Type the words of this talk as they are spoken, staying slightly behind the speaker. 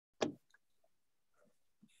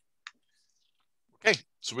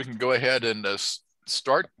So we can go ahead and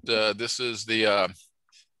start. This is the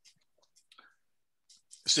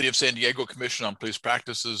City of San Diego Commission on Police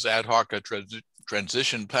Practices Ad Hoc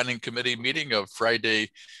Transition Planning Committee meeting of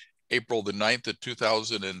Friday, April the 9th of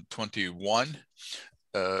 2021.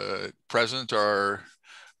 Present are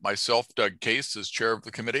myself, Doug Case, as chair of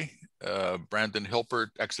the committee, Brandon Hilpert,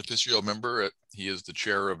 ex officio member. He is the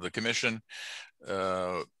chair of the commission.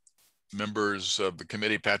 Members of the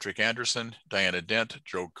committee, Patrick Anderson, Diana Dent,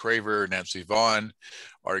 Joe Craver, Nancy Vaughn.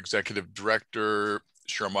 Our executive director,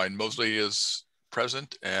 Charmaine Mosley, is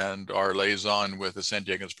present, and our liaison with the San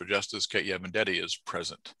Diegans for Justice, Kate Yavendetti, is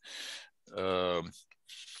present.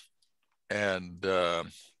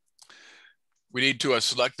 We need to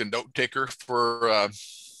select a note taker for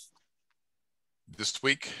this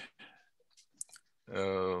week.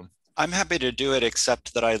 I'm happy to do it,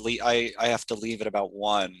 except that I have to leave at about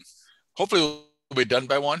 1. Hopefully we'll be done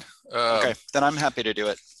by 1. Okay, then I'm happy to do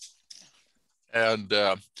it. And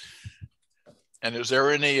is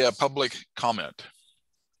there any public comment?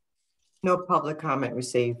 No public comment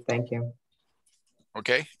received, thank you.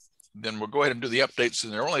 Okay, then we'll go ahead and do the updates.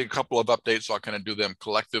 And there are only a couple of updates, so I'll kind of do them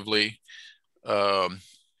collectively.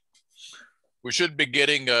 We should be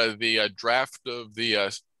getting the draft of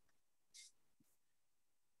the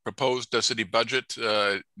proposed city budget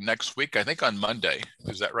next week, I think on Monday.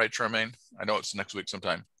 Is that right, Charmaine? I know it's next week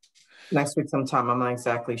sometime. Next week sometime. I'm not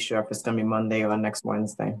exactly sure if it's going to be Monday or next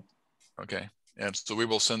Wednesday. Okay, and so we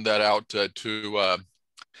will send that out to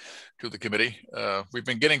the committee. We've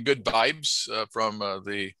been getting good vibes from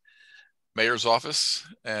the mayor's office,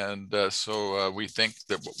 and so we think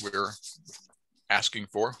that what we're asking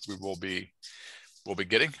for, we'll be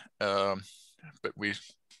getting, but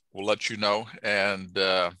we'll let you know, and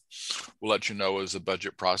we'll let you know as the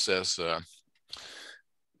budget process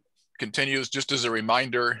continues. Just as a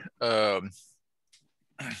reminder,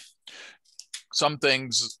 some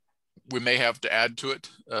things we may have to add to it.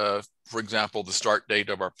 For example, the start date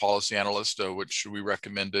of our policy analyst, which we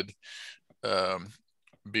recommended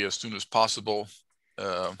be as soon as possible.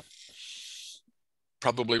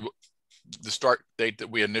 Probably the start date that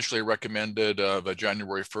we initially recommended of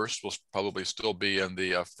January 1st will probably still be in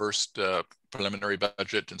the first preliminary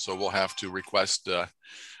budget, and so we'll have to request a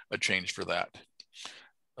change for that.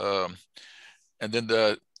 And then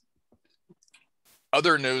the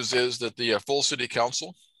other news is that the full city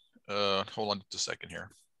council, hold on just a second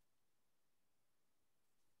here.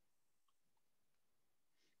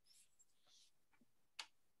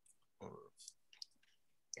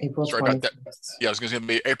 April Sorry about that. Yeah, it's going to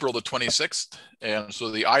be April the 26th. And so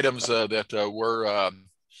the items that were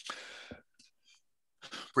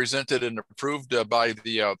presented and approved by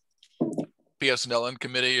the PSNLN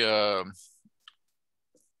committee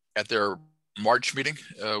at their March meeting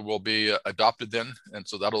will be adopted then. And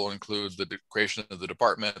so that'll include the creation of the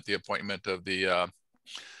department, the appointment of the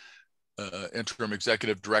interim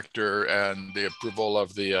executive director, and the approval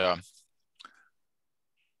of the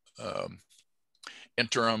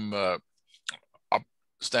interim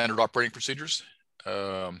standard operating procedures.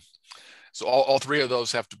 So all 3 of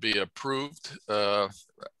those have to be approved,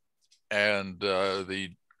 and the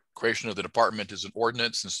creation of the department is an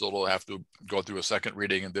ordinance, and so it'll have to go through a second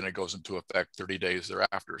reading, and then it goes into effect 30 days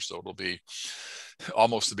thereafter. So it'll be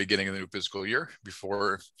almost the beginning of the new fiscal year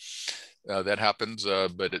before that happens,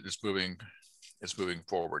 but it's moving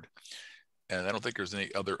forward. And I don't think there's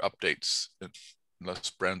any other updates, unless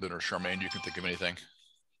Brandon or Charmaine, you can think of anything.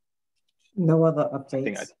 No other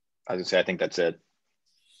updates. I was gonna say, I think that's it.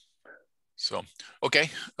 So, okay.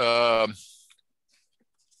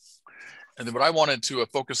 And then what I wanted to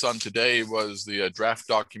focus on today was the draft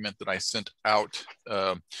document that I sent out.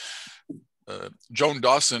 Joan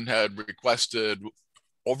Dawson had requested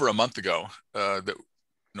over a month ago that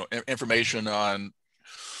information on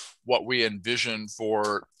what we envision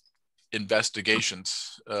for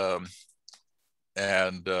investigations,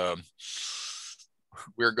 and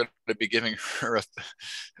we're going to be giving her a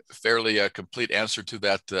fairly complete answer to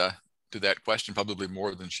that question, probably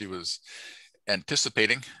more than she was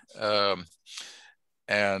anticipating.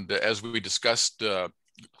 And as we discussed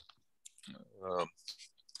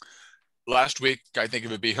last week, I think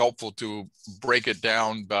it would be helpful to break it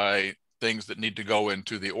down by things that need to go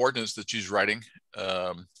into the ordinance that she's writing,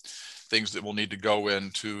 things that will need to go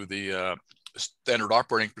into the standard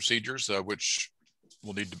operating procedures, which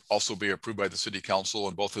will need to also be approved by the city council,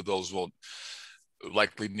 and both of those will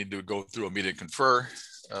likely need to go through a meet and confer.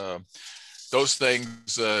 Those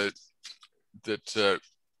things that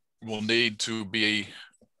will need to be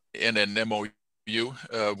in an MOU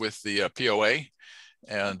with the POA,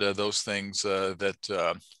 and those things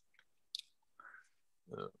that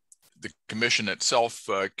the commission itself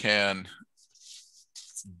can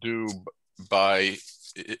do by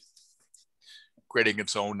creating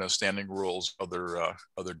its own standing rules,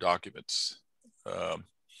 other documents.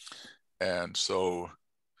 And so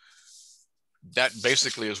that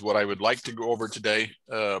basically is what I would like to go over today.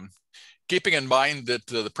 Keeping in mind that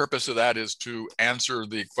the purpose of that is to answer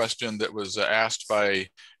the question that was asked by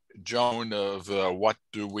Joan of what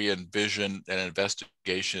do we envision an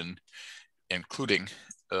investigation including.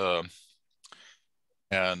 Charmaine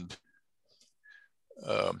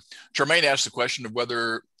asked the question of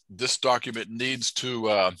whether this document needs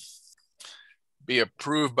to be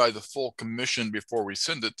approved by the full commission before we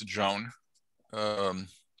send it to Joan.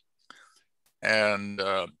 And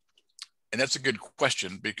that's a good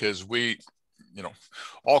question, because we,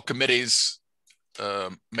 all committees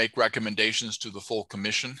make recommendations to the full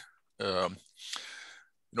commission. On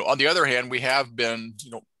the other hand, we have been,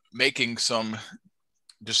 making some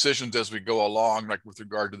decisions as we go along, like with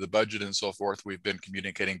regard to the budget and so forth. We've been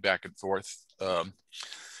communicating back and forth.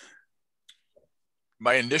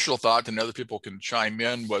 My initial thought, and other people can chime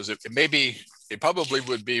in, was it probably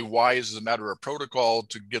would be wise as a matter of protocol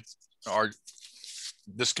to get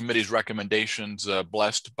this committee's recommendations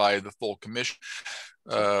blessed by the full commission.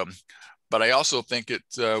 But I also think it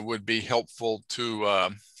would be helpful to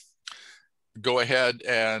go ahead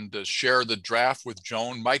and share the draft with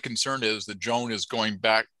Joan. My concern is that Joan is going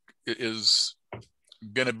to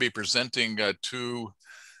be presenting to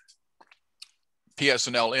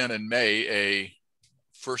PSNLN in May a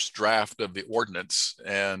first draft of the ordinance,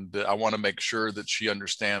 and I want to make sure that she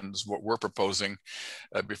understands what we're proposing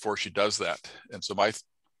before she does that. And so my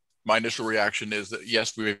initial reaction is that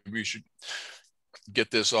yes, we should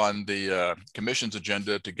get this on the commission's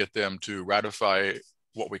agenda to get them to ratify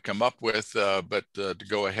what we come up with, but to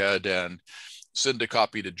go ahead and send a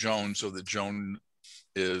copy to Joan so that Joan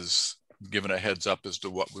is given a heads up as to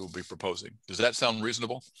what we will be proposing. Does that sound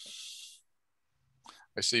reasonable?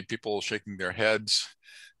 I see people shaking their heads.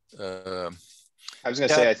 I was going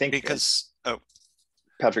to say, I think because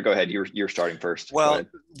Patrick, go ahead. You're starting first. Well,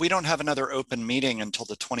 we don't have another open meeting until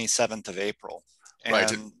the 27th of April. And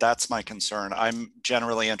right. That's my concern. I'm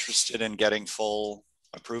generally interested in getting full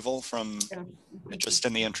approval from, just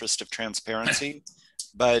in the interest of transparency.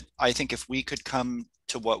 But I think if we could come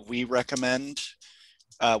to what we recommend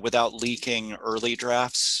without leaking early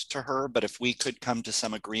drafts to her, but if we could come to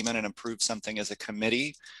some agreement and approve something as a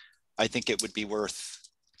committee, I think it would be worth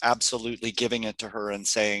absolutely giving it to her and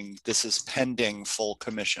saying, this is pending full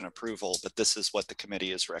commission approval, but this is what the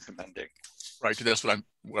committee is recommending. Right, that's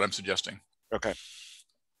what I'm suggesting. Okay.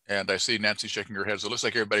 And I see Nancy shaking her head. So it looks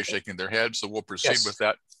like everybody's shaking their head. So we'll proceed with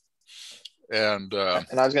that. And I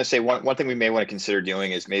was going to say, one thing we may want to consider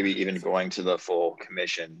doing is maybe even going to the full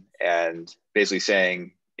commission and basically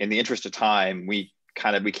saying, in the interest of time, we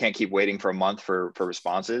can't keep waiting for a month for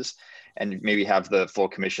responses, and maybe have the full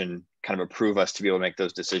commission kind of approve us to be able to make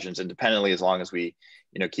those decisions independently, as long as we,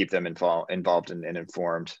 keep them involved and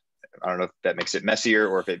informed. I don't know if that makes it messier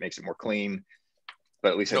or if it makes it more clean,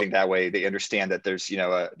 but at least I think that way they understand that there's,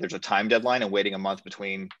 there's a time deadline, and waiting a month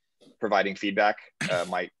between providing feedback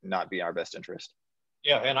might not be in our best interest.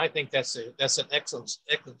 Yeah, and I think that's an excellent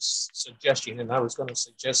suggestion, and I was going to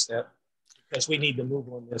suggest that because we need to move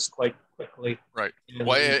on this quite quickly. Right.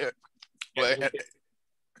 Go ahead.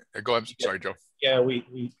 Sorry, Joe. Yeah,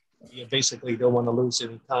 we basically don't want to lose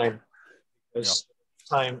any time, because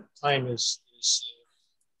time is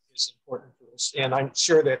important to us. And I'm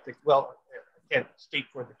sure that I can't speak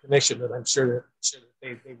for the commission, but I'm sure that they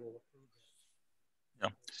will approve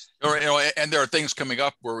that. Yeah. And there are things coming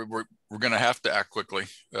up where we're going to have to act quickly.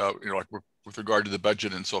 Like with regard to the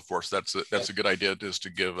budget and so forth. That's a good idea, just to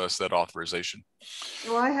give us that authorization.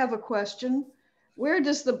 So I have a question. Where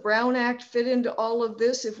does the Brown Act fit into all of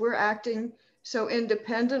this if we're acting so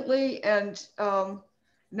independently and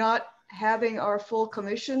not having our full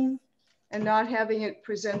commission and not having it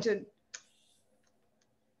presented?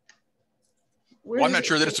 Well, I'm not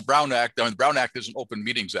sure that it's a Brown Act. I mean, the Brown Act is an Open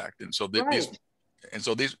Meetings Act. And so these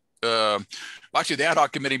actually the ad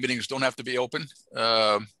hoc committee meetings don't have to be open,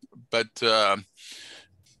 but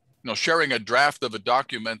sharing a draft of a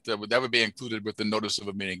document that would be included with the notice of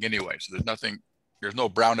a meeting anyway. So there's no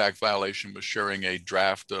Brown Act violation with sharing a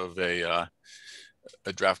draft of a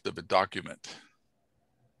document.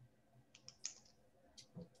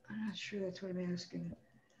 I'm not sure that's what I'm asking.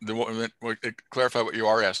 Clarify what you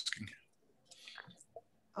are asking.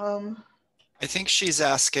 I think she's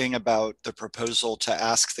asking about the proposal to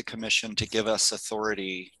ask the commission to give us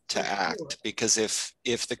authority to act, because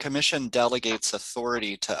if the commission delegates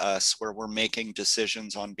authority to us where we're making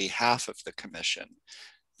decisions on behalf of the commission,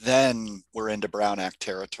 then we're into Brown Act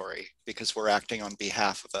territory because we're acting on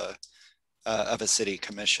behalf of a city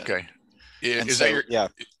commission. Okay. And Is so, that your, yeah,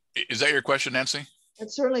 is that your question, Nancy?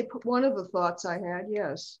 That's certainly one of the thoughts I had,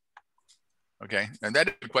 yes. Okay, and that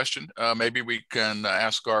is a question. Maybe we can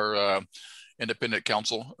ask our independent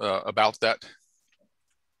counsel about that.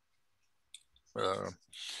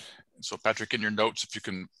 So Patrick, in your notes, if you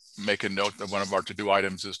can make a note that one of our to-do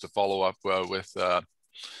items is to follow up with our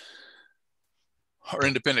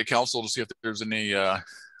independent counsel to see if there's any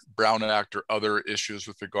Brown Act or other issues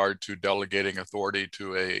with regard to delegating authority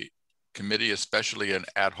to a committee, especially an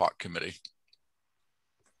ad hoc committee.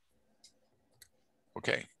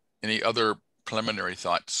 Okay, any other preliminary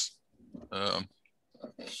thoughts? Okay,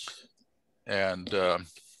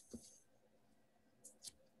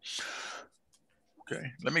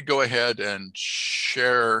 let me go ahead and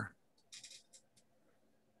share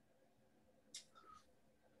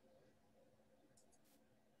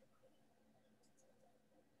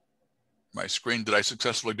my screen. Did I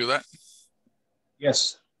successfully do that?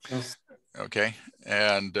 Yes. Yes. Okay,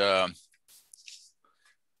 and I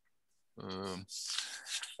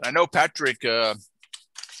know Patrick said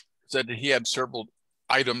that he had several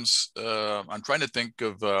items. I'm trying to think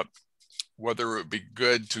of whether it would be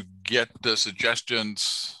good to get the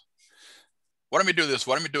suggestions. Why don't we do this?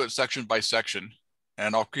 Why don't we do it section by section?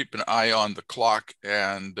 And I'll keep an eye on the clock.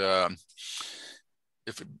 And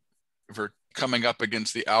if we're coming up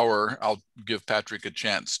against the hour, I'll give Patrick a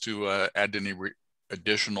chance to add any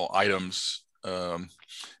additional items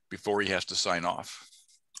before he has to sign off.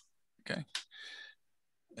 Okay.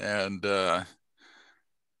 And why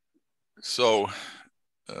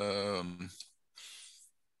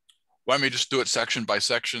don't we just do it section by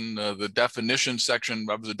section? The definition section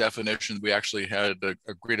of the definition we actually had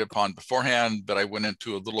agreed upon beforehand, but I went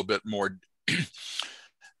into a little bit more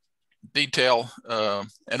detail.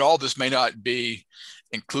 And all this may not be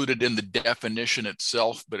included in the definition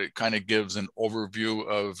itself, but it kind of gives an overview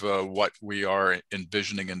of what we are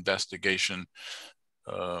envisioning investigation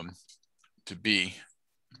to be.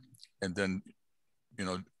 And then, you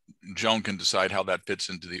know, Joan can decide how that fits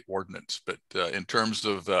into the ordinance. But in terms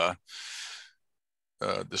of the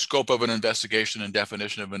scope of an investigation and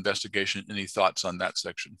definition of investigation, any thoughts on that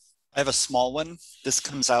section? I have a small one. This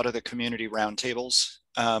comes out of the community roundtables.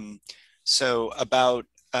 So about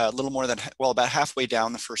a little more than, well, about halfway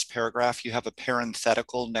down the first paragraph, you have a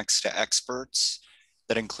parenthetical next to experts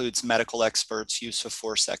that includes medical experts, use of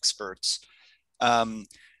force experts.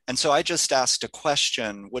 And so I just asked a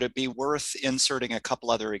question, would it be worth inserting a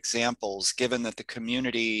couple other examples, given that the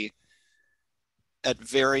community at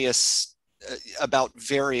various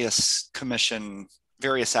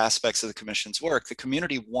aspects of the commission's work, the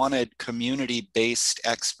community wanted community-based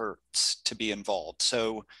experts to be involved.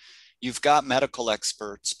 So you've got medical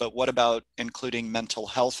experts, but what about including mental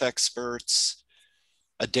health experts,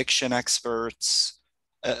 addiction experts,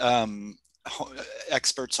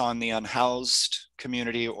 experts on the unhoused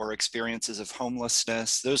community or experiences of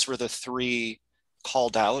homelessness? Those were the three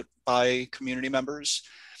called out by community members.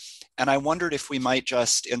 And I wondered if we might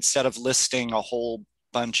just, instead of listing a whole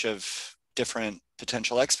bunch of different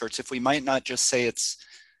potential experts, if we might not just say it's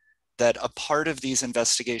that a part of these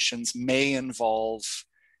investigations may involve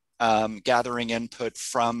gathering input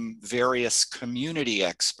from various community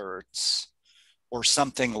experts or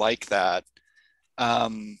something like that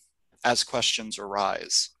as questions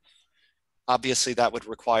arise. Obviously, that would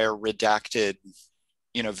require redacted,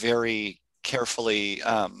 you know, very carefully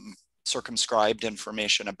circumscribed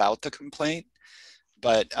information about the complaint.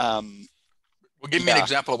 But well, give me an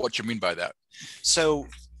example of what you mean by that. So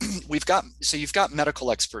you've got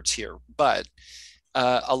medical experts here, but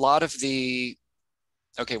a lot of the,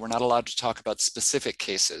 okay, we're not allowed to talk about specific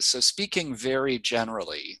cases. So speaking very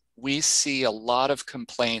generally, we see a lot of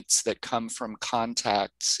complaints that come from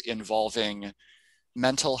contacts involving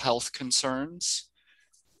mental health concerns,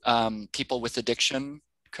 people with addiction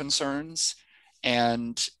concerns,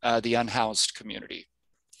 and the unhoused community.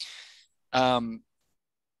 In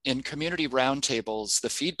community roundtables, the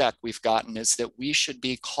feedback we've gotten is that we should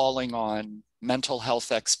be calling on mental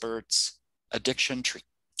health experts, addiction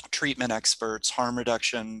treatment experts, harm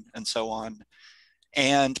reduction, and so on,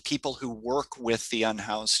 and people who work with the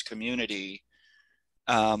unhoused community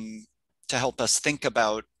to help us think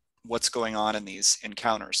about what's going on in these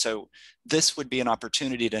encounters. So this would be an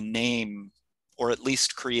opportunity to name or at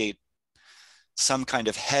least create some kind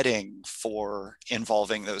of heading for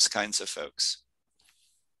involving those kinds of folks.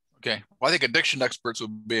 Okay, well, I think addiction experts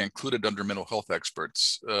would be included under mental health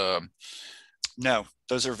experts. No,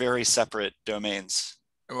 those are very separate domains.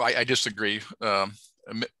 I disagree.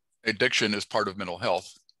 Addiction is part of mental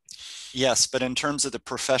health. Yes, but in terms of the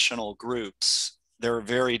professional groups, there are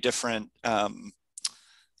very different,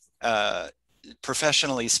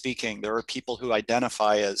 professionally speaking, there are people who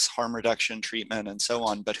identify as harm reduction, treatment, and so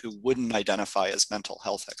on, but who wouldn't identify as mental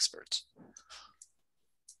health experts.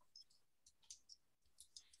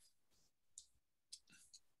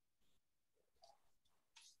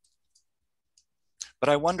 But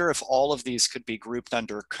I wonder if all of these could be grouped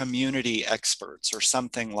under community experts or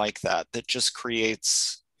something like that, that just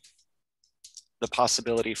creates the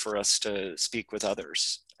possibility for us to speak with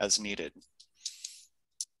others as needed.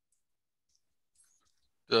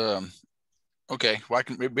 Okay, well,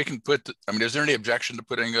 we can put, I mean, is there any objection to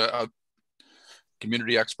putting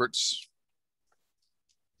community experts?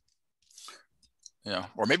 Yeah,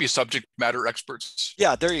 or maybe subject matter experts.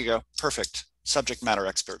 Yeah, there you go. Perfect. Subject matter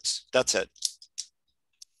experts. That's it.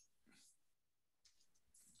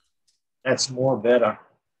 That's more better.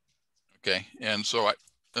 Okay, and so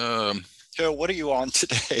Joe, what are you on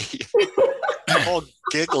today? All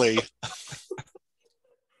giggly.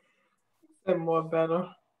 And more better.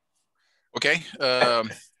 okay.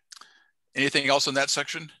 Anything else in that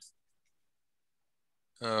section?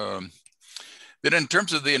 Then in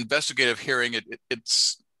terms of the investigative hearing,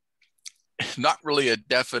 it's not really a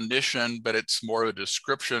definition, but it's more a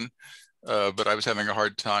description. But I was having a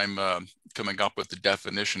hard time coming up with the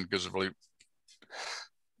definition because it really,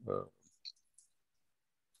 but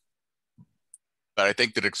I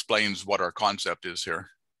think that explains what our concept is here.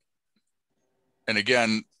 And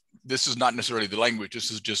again, this is not necessarily the language.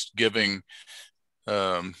 This is just giving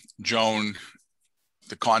Joan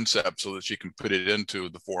the concept so that she can put it into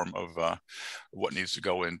the form of what needs to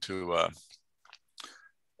go into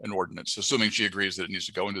an ordinance, assuming she agrees that it needs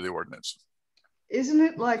to go into the ordinance. Isn't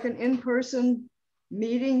it like an in-person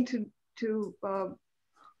meeting to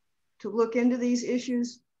look into these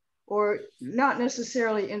issues? Or not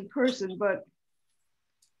necessarily in person, but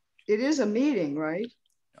it is a meeting, right?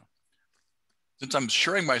 Yeah. Since I'm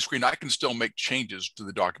sharing my screen, I can still make changes to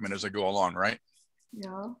the document as I go along, right?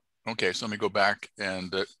 Yeah. Okay, so let me go back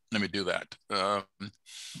and let me do that.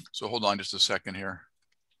 So hold on just a second here.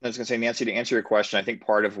 I was gonna say, Nancy, to answer your question, I think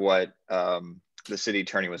part of what the city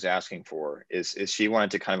attorney was asking for is she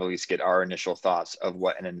wanted to kind of at least get our initial thoughts of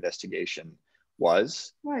what an investigation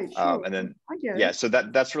was. Right. Sure. And then, I get yeah, it. so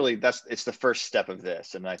it's the first step of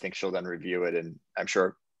this. And I think she'll then review it and I'm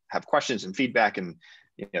sure have questions and feedback, and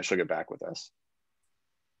she'll get back with us.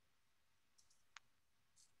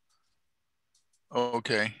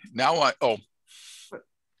 Okay, now so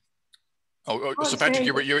Patrick,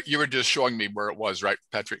 you were just showing me where it was, right,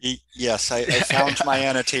 Patrick? Yes, I found my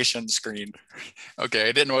annotation screen. Okay,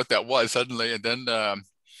 I didn't know what that was suddenly, and then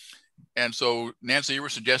and so Nancy, you were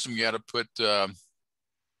suggesting you had to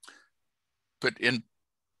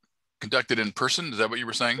conducted in person. Is that what you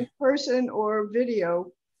were saying? In person or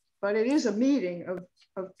video, but it is a meeting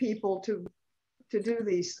of people to do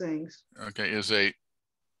these things. Okay, is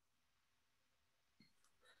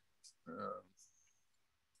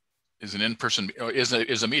an in-person,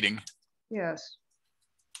 is a meeting. Yes.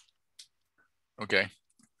 Okay,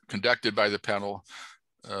 conducted by the panel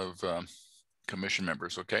of commission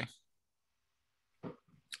members. Okay.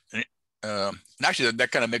 And actually,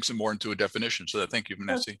 that kind of makes it more into a definition. So thank you,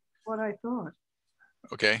 Nancy. That's what I thought.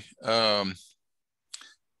 Okay.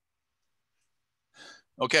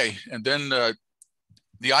 Okay, and then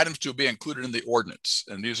the items to be included in the ordinance,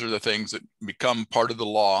 and these are the things that become part of the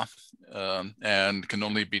law and can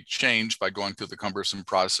only be changed by going through the cumbersome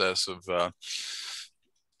process of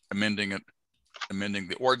amending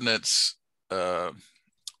the ordinance.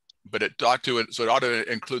 But it ought to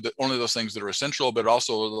include only those things that are essential, but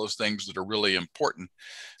also those things that are really important.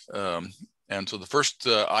 And so the first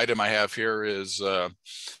item I have here is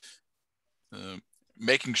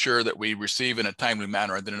making sure that we receive in a timely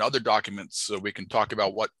manner. And then in other documents, we can talk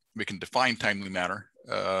about what we can define timely manner,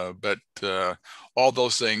 but all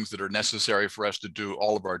those things that are necessary for us to do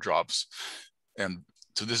all of our jobs. And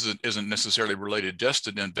so this isn't necessarily related just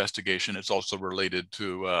to the investigation. It's also related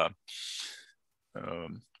to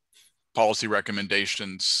policy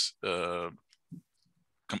recommendations,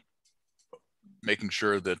 making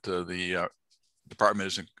sure that the department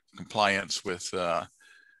is in compliance with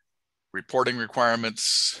reporting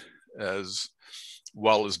requirements as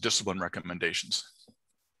well as discipline recommendations.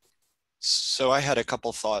 So I had a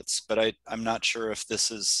couple thoughts, but I'm not sure if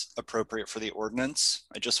this is appropriate for the ordinance.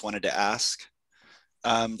 I just wanted to ask.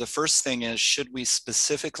 The first thing is, should we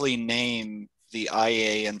specifically name the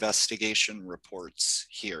IA investigation reports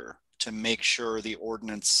here to make sure the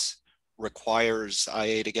ordinance requires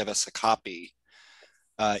IA to give us a copy,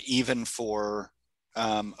 even for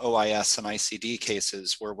OIS and ICD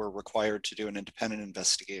cases where we're required to do an independent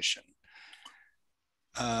investigation?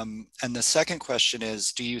 And the second question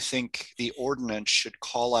is, do you think the ordinance should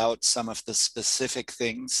call out some of the specific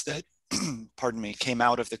things that, pardon me, came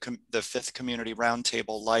out of the fifth community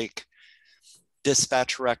roundtable, like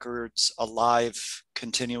dispatch records, a live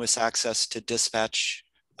continuous access to dispatch,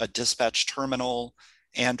 a dispatch terminal,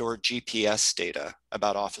 and or GPS data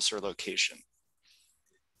about officer location?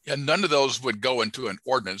 Yeah, none of those would go into an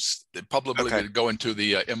ordinance. They probably would go into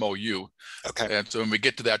the MOU. Okay. And so when we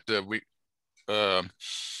get to that, we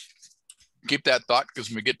keep that thought, because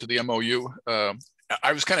when we get to the MOU,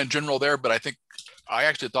 I was kind of general there, but I think I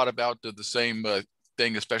actually thought about the same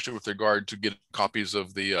thing, especially with regard to getting copies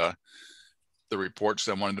of the reports.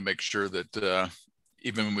 I wanted to make sure that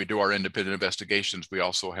even when we do our independent investigations, we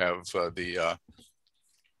also have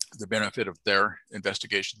the benefit of their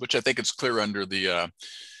investigation, which I think it's clear under the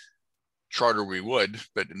charter we would,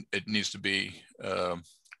 but it needs to be,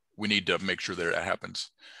 we need to make sure that it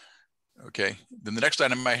happens. Okay, then the next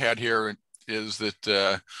item I had here is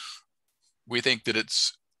that we think that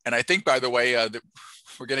it's, and I think, by the way, that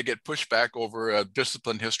we're going to get pushback over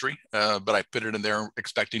discipline history, but I put it in there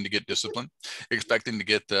expecting to get discipline, expecting to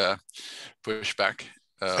get pushback.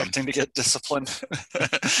 Expecting to get disciplined.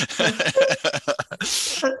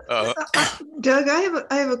 Doug, I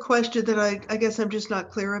have a question that I guess I'm just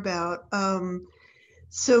not clear about.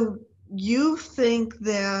 So you think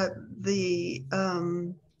that the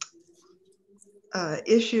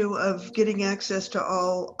issue of getting access to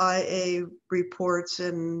all IA reports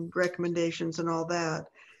and recommendations and all that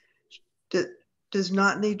does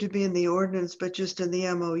not need to be in the ordinance, but just in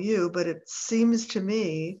the MOU? But it seems to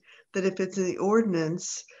me that if it's in the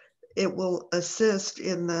ordinance, it will assist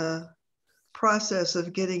in the process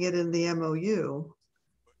of getting it in the MOU.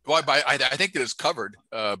 Well, I think that it's covered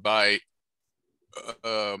by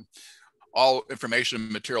all information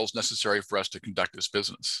and materials necessary for us to conduct this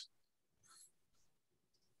business.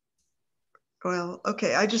 Well,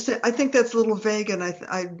 okay. I think that's a little vague, and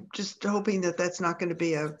I'm just hoping that that's not going to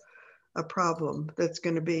be a problem that's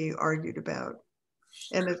going to be argued about.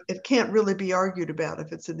 And it can't really be argued about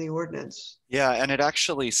if it's in the ordinance. Yeah, and it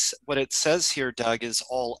actually, what it says here, Doug, is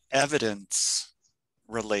all evidence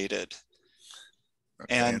related.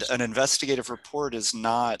 Okay. And an investigative report is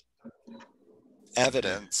not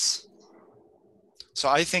evidence. So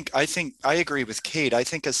I agree with Kate. I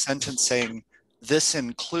think a sentence saying this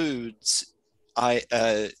includes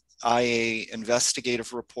IA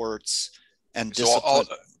investigative reports and discipline.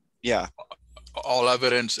 So yeah. All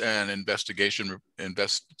evidence and investigative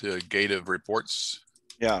reports.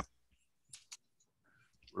 Yeah.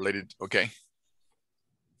 Related. Okay.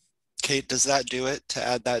 Kate, does that do it to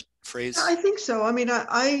add that phrase? I think so. I mean,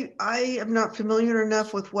 I am not familiar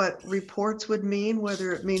enough with what reports would mean,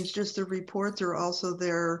 whether it means just the reports or also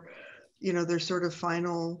their, their sort of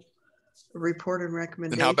final report and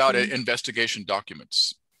recommendation. Then how about investigation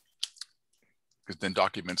documents? Because then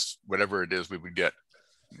documents, whatever it is, we would get.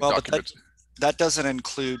 Well, documents. But that doesn't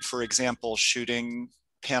include, for example, shooting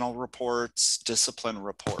panel reports, discipline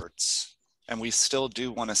reports, and we still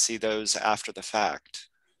do want to see those after the fact.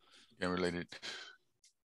 Yeah, related.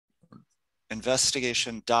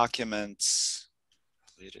 Investigation documents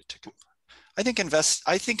related to. I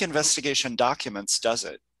think investigation documents does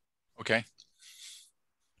it. Okay.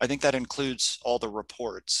 I think that includes all the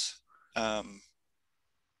reports.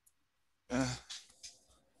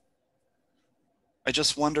 I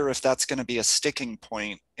just wonder if that's going to be a sticking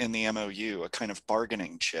point in the MOU, a kind of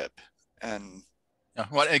bargaining chip. And yeah,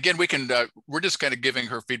 well, again, we can. We're just kind of giving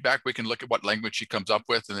her feedback. We can look at what language she comes up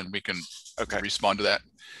with, and then we can respond to that.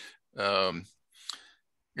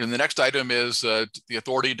 And the next item is the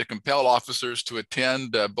authority to compel officers to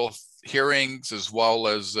attend both hearings as well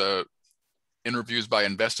as interviews by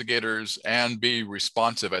investigators and be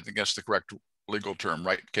responsive. I think that's the correct legal term,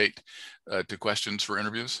 right, Kate? To questions for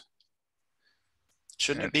interviews.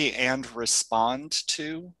 Shouldn't it be and respond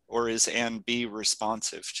to, or is and be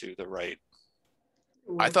responsive to the right?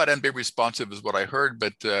 I thought and be responsive is what I heard,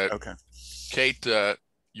 but okay. Kate,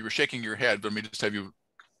 you were shaking your head, but let me just have you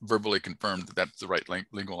verbally confirm that that's the right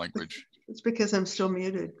legal language. It's because I'm still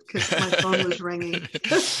muted because my phone was ringing.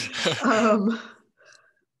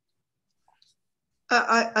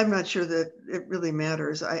 I'm not sure that it really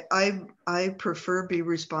matters. I prefer be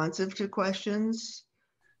responsive to questions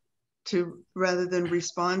rather than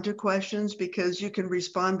respond to questions, because you can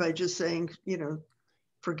respond by just saying,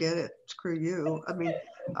 forget it. Screw you. I mean,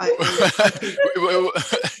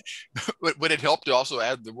 would it help to also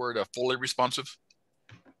add the word fully responsive?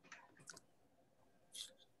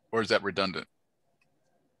 Or is that redundant?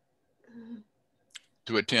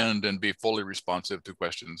 To attend and be fully responsive to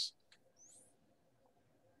questions.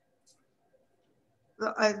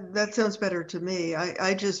 That sounds better to me.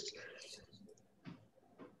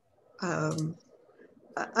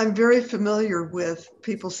 I'm very familiar with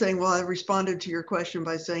people saying, well, I responded to your question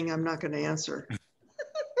by saying I'm not going to answer.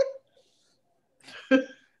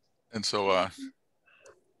 And so I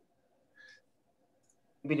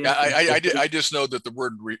just know that the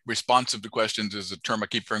word responsive to questions is a term I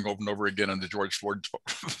keep hearing over and over again in the George Floyd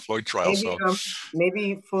trial. Maybe,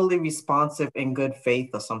 maybe fully responsive in good faith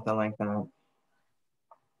or something like that.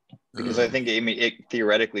 Because I think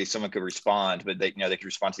theoretically someone could respond, but they could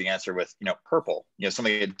respond to the answer with purple,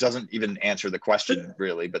 something that doesn't even answer the question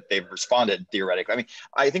really, but they've responded theoretically. I mean,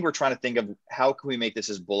 I think we're trying to think of how can we make this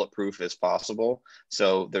as bulletproof as possible,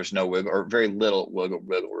 so there's no wiggle or very little wiggle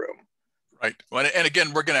room. Right. Well, and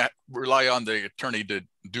again, we're going to rely on the attorney to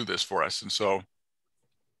do this for us, and so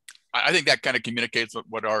I think that kind of communicates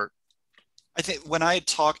what our. I think when I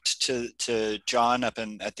talked to John up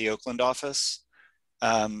at the Oakland office.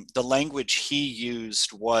 The language he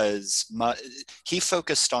used was, he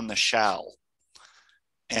focused on the shall.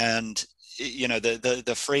 And,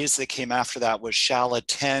 the phrase that came after that was shall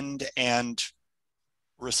attend and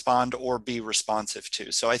respond or be responsive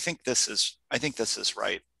to. So I think this is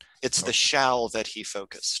right. It's the shall that he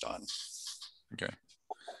focused on. Okay.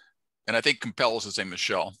 And I think compel is the same as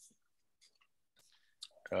shall.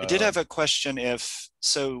 I did have a question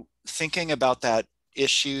thinking about that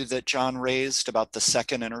issue that John raised about the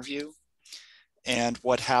second interview and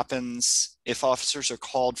what happens if officers are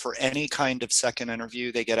called for any kind of second interview,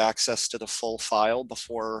 they get access to the full file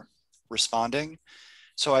before responding.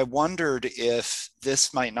 So I wondered if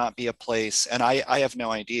this might not be a place, and I have no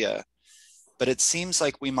idea, but it seems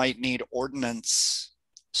like we might need ordinance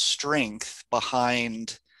strength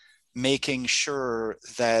behind making sure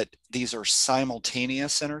that these are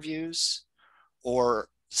simultaneous interviews, or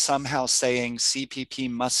somehow saying CPP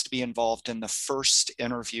must be involved in the first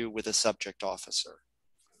interview with a subject officer,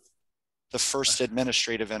 the first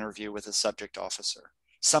administrative interview with a subject officer,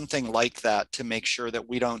 something like that, to make sure that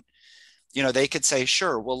we don't, they could say,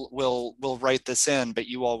 sure, we'll write this in, but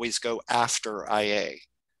you always go after IA,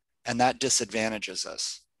 and that disadvantages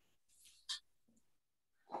us.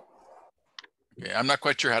 Yeah, I'm not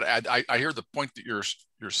quite sure how to add. I hear the point that you're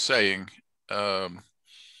saying.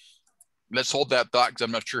 Let's hold that thought because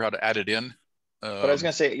I'm not sure how to add it in. But I was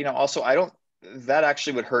going to say, also, that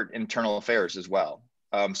actually would hurt internal affairs as well.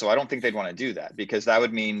 So I don't think they'd want to do that, because that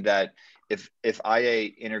would mean that if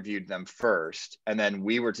IA interviewed them first and then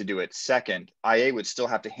we were to do it second, IA would still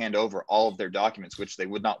have to hand over all of their documents, which they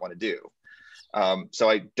would not want to do. So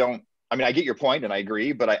I get your point and I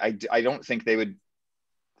agree, but I don't think they would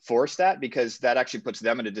force that, because that actually puts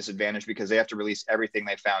them at a disadvantage, because they have to release everything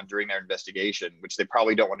they found during their investigation, which they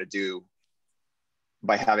probably don't want to do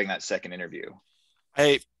by having that second interview.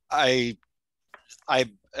 I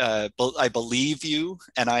believe you,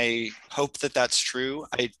 and I hope that that's true.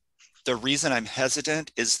 The reason I'm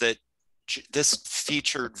hesitant is that this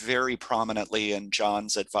featured very prominently in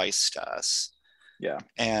John's advice to us. Yeah.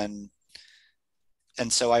 And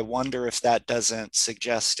so I wonder if that doesn't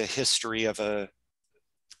suggest a history of a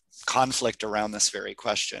conflict around this very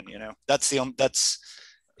question.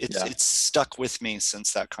 It's stuck with me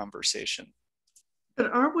since that conversation.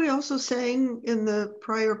 But aren't we also saying in the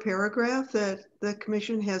prior paragraph that the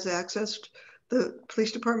commission has access, the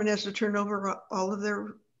police department has to turn over all of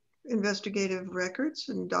their investigative records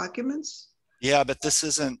and documents? Yeah, but this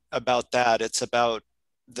isn't about that. It's about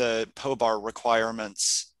the POBAR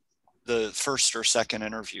requirements, the first or second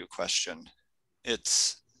interview question.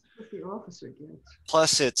 It's what the officer gets.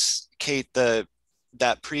 Plus, it's, Kate, that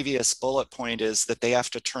previous bullet point is that they have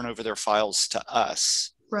to turn over their files to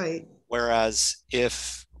us. Right. Whereas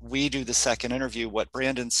if we do the second interview, what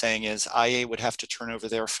Brandon's saying is IA would have to turn over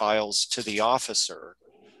their files to the officer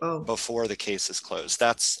before the case is closed.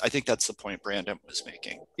 I think that's the point Brandon was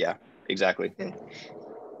making. Yeah, exactly.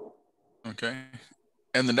 Okay.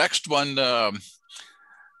 And the next one, I'm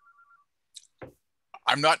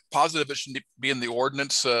not positive it should be in the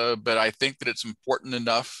ordinance, but I think that it's important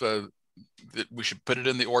enough that we should put it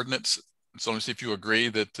in the ordinance. So let's see if you agree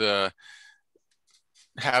that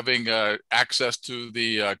having access to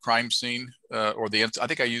the crime scene or I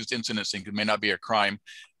think I used incident scene, because it may not be a crime,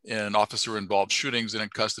 in officer-involved shootings and in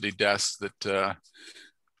custody deaths, that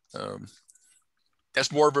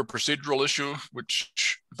that's more of a procedural issue,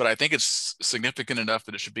 which but I think it's significant enough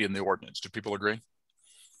that it should be in the ordinance. Do people agree?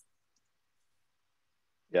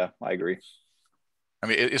 Yeah, I agree. I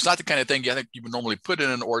mean, it's not the kind of thing I think you would normally put in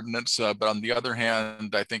an ordinance, but on the other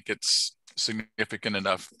hand, I think it's significant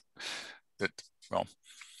enough that, well,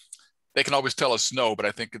 they can always tell us no, but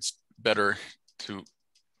I think it's better to,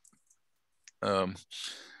 in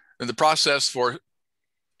the process for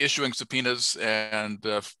issuing subpoenas and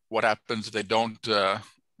what happens if they don't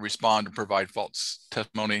respond and provide false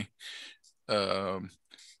testimony.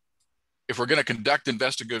 If we're going to conduct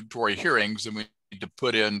investigatory hearings, then we need to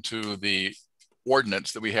put into the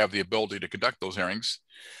ordinance that we have the ability to conduct those hearings.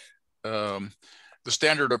 The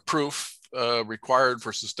standard of proof required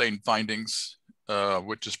for sustained findings,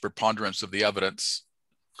 which is preponderance of the evidence,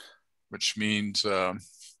 which means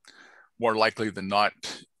more likely than not,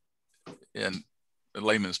 in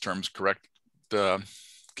layman's terms, correct,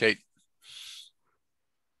 Kate?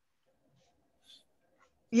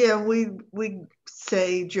 Yeah, we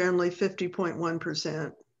say generally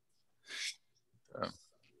 50.1%.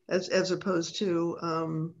 As opposed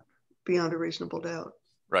to beyond a reasonable doubt.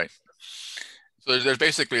 Right. So there's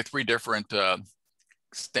basically three different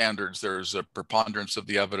standards. There's a preponderance of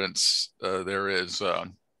the evidence. There is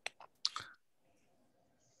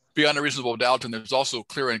beyond a reasonable doubt, and there's also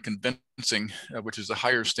clear and convincing, which is a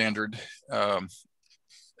higher standard.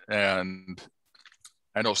 And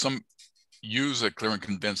I know some use a clear and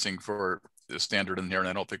convincing for the standard in there, and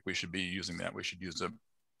I don't think we should be using that. We should use a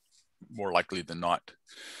more likely than not.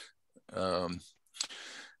 And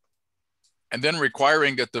then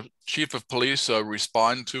requiring that the chief of police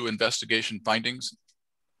respond to investigation findings.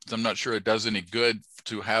 So I'm not sure it does any good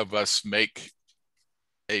to have us make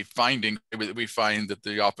a finding that we find that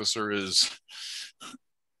the officer is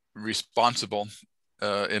responsible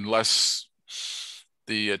unless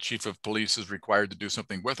the chief of police is required to do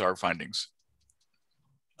something with our findings.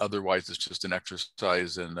 Otherwise, it's just an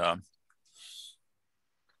exercise in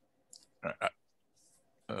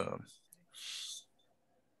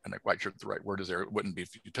I'm not quite sure what the right word is there. It wouldn't be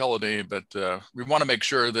futility, but we want to make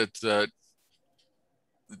sure that the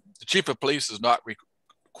chief of police is not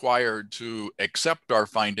required to accept our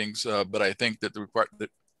findings, but I think that the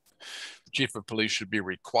chief of police should be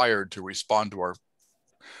required to respond to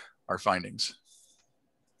our findings.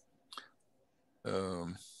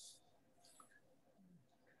 And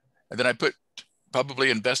then I put probably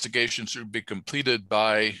investigations should be completed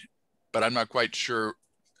by, but I'm not quite sure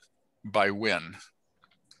by when.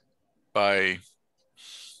 By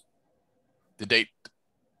the date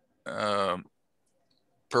per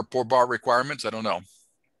bar requirements, I don't know.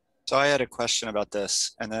 So I had a question about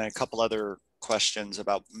this, and then a couple other questions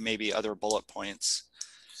about maybe other bullet points.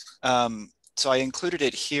 So I included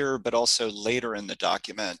it here, but also later in the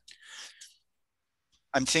document.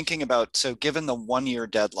 I'm thinking about, so given the 1-year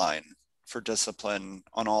deadline for discipline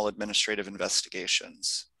on all administrative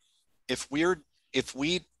investigations, if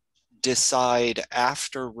we decide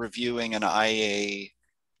after reviewing an IA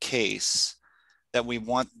case that we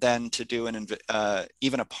want then to do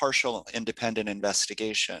even a partial independent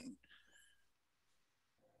investigation,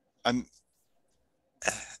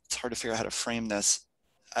 it's hard to figure out how to frame this.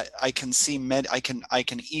 I can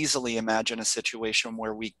easily imagine a situation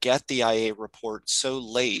where we get the IA report so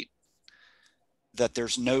late that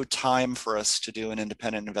there's no time for us to do an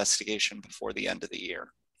independent investigation before the end of the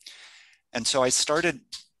year. And so I started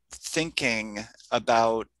thinking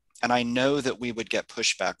about, and I know that we would get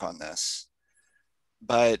pushback on this,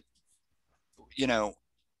 but you know,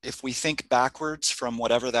 if we think backwards from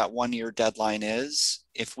whatever that 1-year deadline is,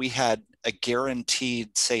 if we had a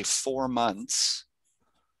guaranteed, say, 4 months,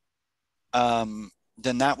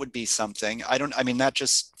 then that would be something. I mean, that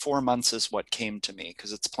just 4 months is what came to me,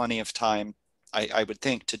 because it's plenty of time, I would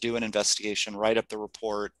think, to do an investigation, write up the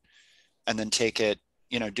report, and then take it,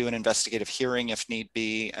 you know, do an investigative hearing if need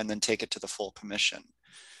be, and then take it to the full commission.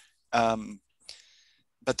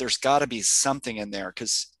 But there's got to be something in there,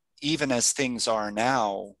 because even as things are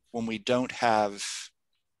now, when we don't have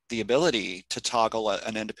the ability to toggle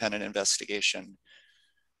an independent investigation,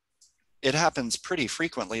 it happens pretty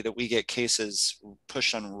frequently that we get cases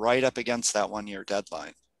pushing right up against that 1-year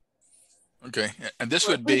deadline. Okay, and this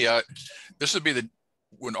would be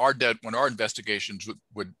when our investigations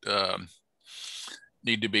would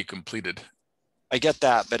need to be completed. I get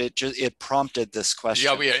that, but it prompted this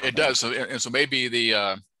question. Yeah, it does. So, and so maybe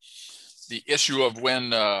the issue of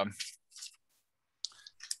when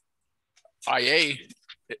IA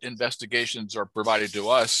investigations are provided to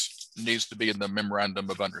us needs to be in the memorandum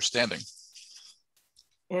of understanding.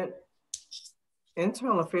 And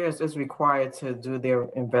Internal Affairs is required to do their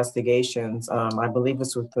investigations. I believe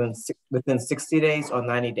it's within 60 days or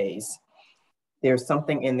 90 days. There's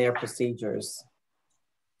something in their procedures.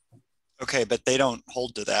 Okay, but they don't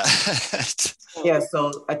hold to that. Yeah,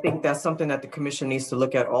 so I think that's something that the commission needs to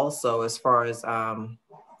look at also, as far as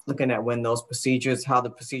looking at when those procedures, how the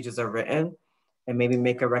procedures are written, and maybe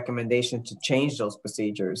make a recommendation to change those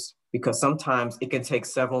procedures, because sometimes it can take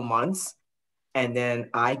several months, and then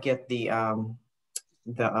I get the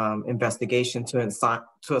investigation to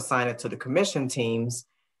assign it to the commission teams,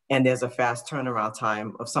 and there's a fast turnaround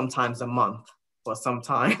time of sometimes a month, or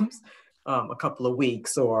sometimes a couple of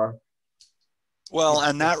weeks, or. Well,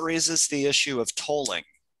 and that raises the issue of tolling,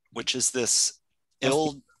 which is this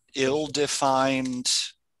ill-defined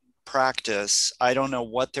practice. I don't know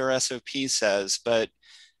what their SOP says, but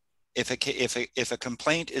if a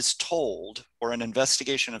complaint is tolled or an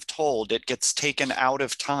investigation of tolled, it gets taken out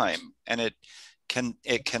of time, and it can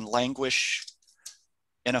languish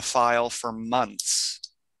in a file for months.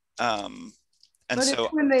 And but so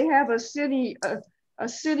it's when they have a city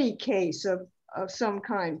case of some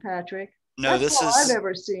kind, Patrick. no, That's this all is I've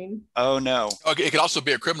ever seen. Oh no. Okay, it could also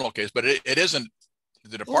be a criminal case, but it isn't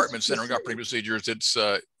the department centering operating procedures. It's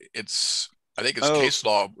I think it's case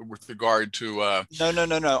law with regard to.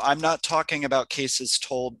 No. I'm not talking about cases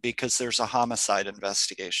told because there's a homicide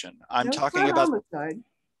investigation. I'm talking about homicide.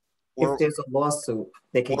 If there's a lawsuit,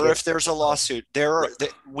 they can. Or if there's a lawsuit,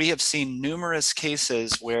 we have seen numerous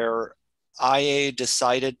cases where IA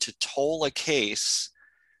decided to toll a case,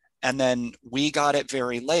 and then we got it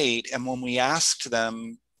very late. And when we asked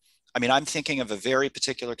them, I mean, I'm thinking of a very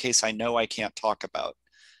particular case I know I can't talk about.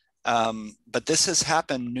 But this has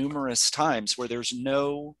happened numerous times where there's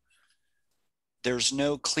no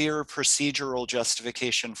clear procedural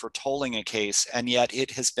justification for tolling a case, and yet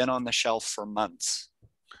it has been on the shelf for months.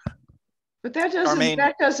 But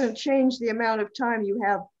that doesn't change the amount of time you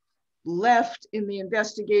have left in the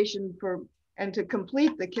investigation and to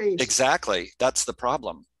complete the case. Exactly, that's the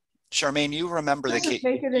problem. Charmaine, you remember the case,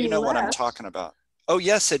 you know what I'm talking about. Oh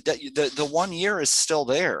yes, the 1 year is still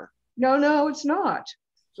there. No, it's not.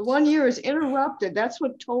 The 1 year is interrupted. That's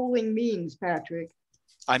what tolling means, Patrick.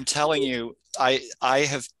 I'm telling you, I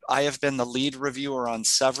have been the lead reviewer on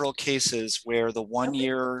several cases where the 1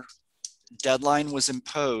 year deadline was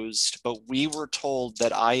imposed, but we were told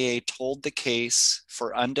that IA told the case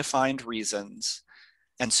for undefined reasons.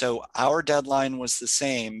 And so our deadline was the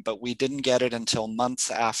same, but we didn't get it until months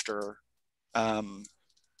after. No,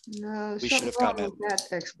 we should have gotten it. That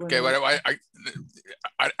explanation. Okay, but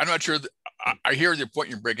I'm not sure. I hear the point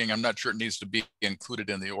you're bringing. I'm not sure it needs to be included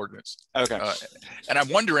in the ordinance. Okay. And I'm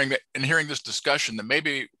wondering that in hearing this discussion, that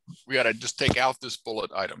maybe we ought to just take out this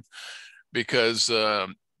bullet item, because,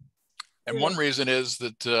 and one reason is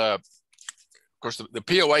that, of course, the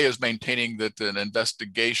POA is maintaining that an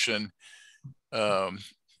investigation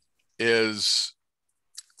is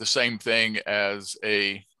the same thing as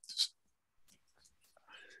a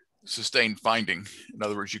sustained finding. In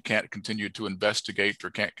other words, you can't continue to investigate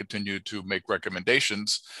or can't continue to make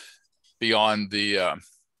recommendations beyond the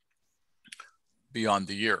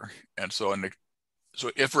year. And so,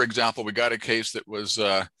 so if, for example, we got a case that was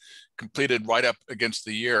completed right up against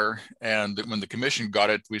the year, and when the commission got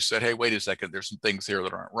it, we said, hey, wait a second, there's some things here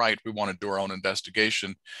that aren't right. We want to do our own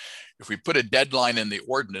investigation. If we put a deadline in the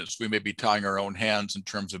ordinance, we may be tying our own hands in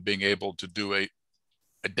terms of being able to do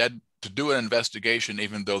an investigation,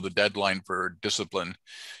 even though the deadline for discipline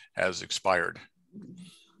has expired.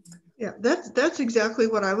 Yeah, that's exactly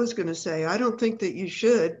what I was going to say. I don't think that you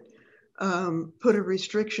should put a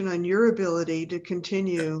restriction on your ability to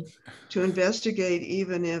continue to investigate,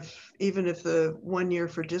 even if the 1 year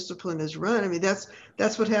for discipline is run. I mean, that's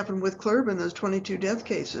what happened with Clerban, those 22 death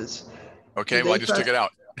cases. Okay, well, I just took it out.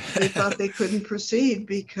 They thought they couldn't proceed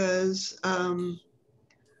because the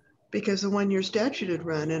 1 year statute had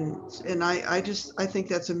run, and I think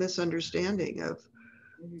that's a misunderstanding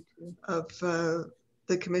of the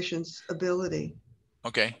commission's ability.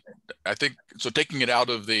 Okay, I think so. Taking it out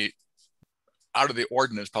of the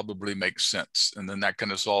ordinance probably makes sense, and then that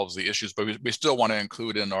kind of solves the issues. But we still want to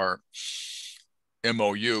include in our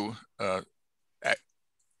MOU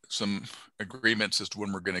some agreements as to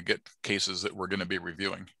when we're going to get cases that we're going to be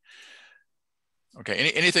reviewing.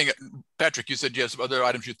 Okay, anything, Patrick, you said yes, other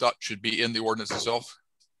items you thought should be in the ordinance itself?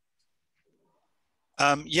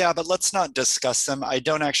 Yeah, but let's not discuss them. I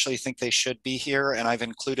don't actually think they should be here, and I've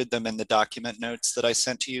included them in the document notes that I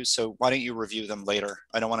sent to you. So why don't you review them later?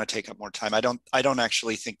 I don't want to take up more time. I don't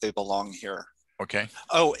actually think they belong here. Okay.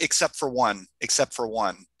 Oh, except for one.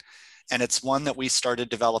 And it's one that we started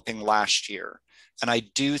developing last year, And I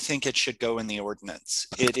do think it should go in the ordinance.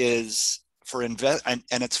 It is for and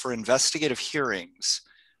it's for investigative hearings,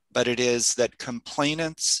 but it is that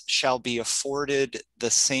complainants shall be afforded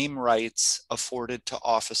the same rights afforded to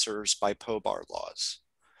officers by POBAR laws.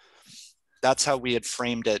 That's how we had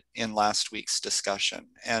framed it in last week's discussion.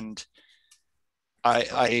 And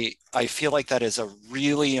I feel like that is a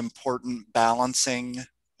really important balancing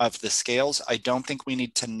of the scales. I don't think we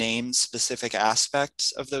need to name specific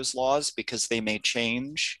aspects of those laws because they may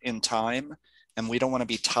change in time, and we don't want to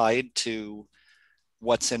be tied to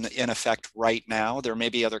what's in effect right now. There may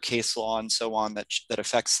be other case law and so on that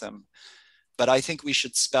affects them. But I think we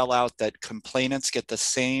should spell out that complainants get the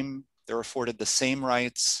same, they're afforded the same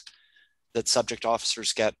rights that subject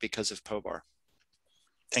officers get because of POBAR.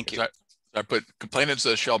 Thank you. I put complainants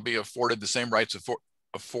shall be afforded the same rights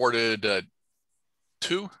afforded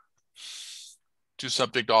to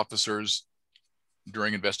subject officers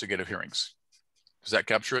during investigative hearings. Does that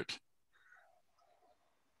capture it?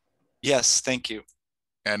 Yes, thank you.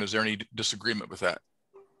 And is there any disagreement with that?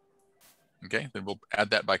 Okay, then we'll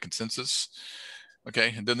add that by consensus.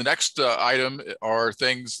 Okay, and then the next item are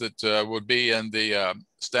things that would be in the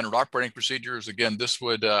standard operating procedures. Again, this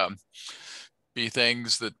would be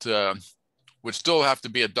things that would still have to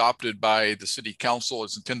be adopted by the city council.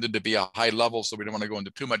 It's intended to be a high level, so we don't want to go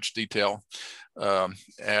into too much detail.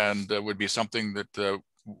 And would be something that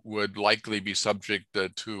would likely be subject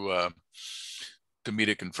to meet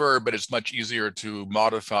and confer, but it's much easier to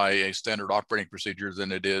modify a standard operating procedure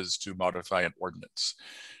than it is to modify an ordinance.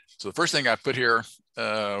 So the first thing I put here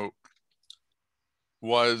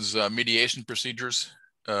was mediation procedures.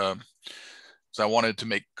 So I wanted to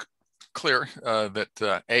make clear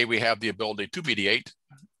that A, we have the ability to mediate,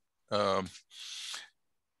 and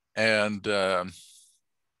then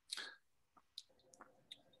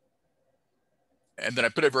I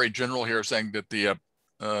put it very general here, saying that the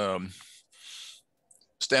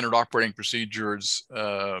standard operating procedures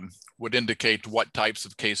would indicate what types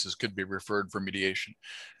of cases could be referred for mediation.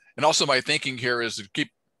 And also my thinking here is to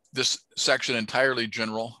keep this section entirely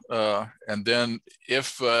general, and then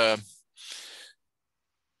if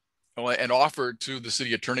and offer to the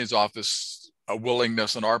city attorney's office a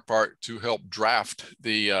willingness on our part to help draft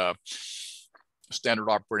the standard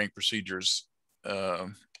operating procedures,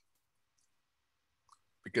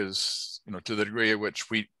 because to the degree at which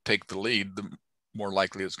we take the lead, the more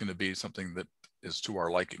likely it's going to be something that is to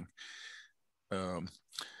our liking.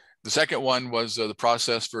 The second one was the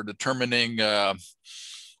process for determining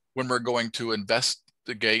when we're going to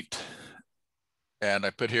investigate, and I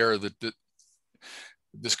put here that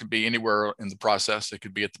this could be anywhere in the process. It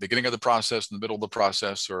could be at the beginning of the process, in the middle of the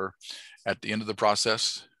process, or at the end of the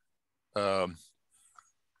process.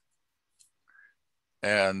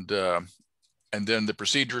 And then the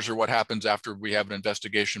procedures are what happens after we have an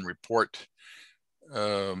investigation report.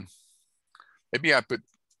 Maybe I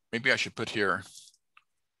should put here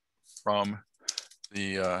from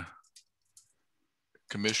the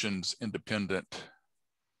commission's independent,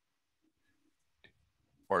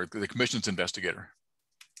 or the commission's investigator.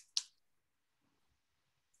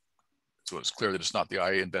 So it's clear that it's not the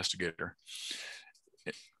IA investigator.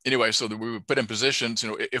 Anyway, so that we would put in positions,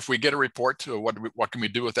 if we get a report, what can we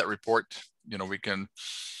do with that report? We can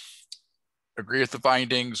agree with the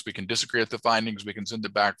findings, we can disagree with the findings, we can send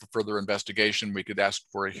it back for further investigation, we could ask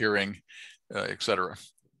for a hearing, et cetera.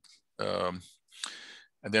 And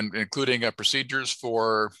then including procedures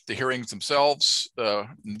for the hearings themselves.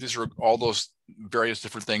 These are all those various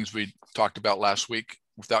different things we talked about last week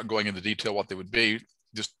without going into detail what they would be,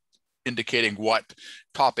 just indicating what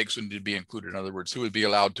topics would need to be included. In other words, who would be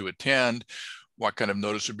allowed to attend, what kind of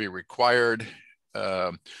notice would be required,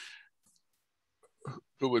 who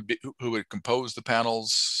would compose the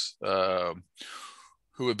panels,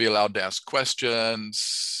 who would be allowed to ask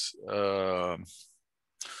questions,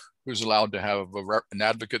 who's allowed to have an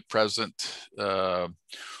advocate present,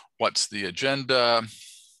 what's the agenda,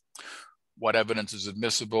 what evidence is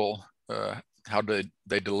admissible, how do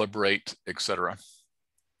they deliberate, etc.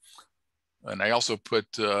 And I also put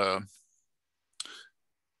and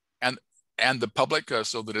the public,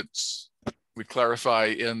 so that we clarify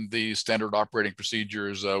in the standard operating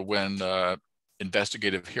procedures when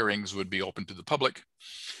investigative hearings would be open to the public.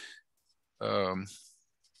 And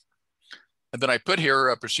then I put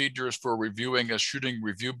here procedures for reviewing shooting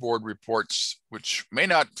review board reports, which may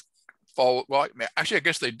not fall, well, actually, I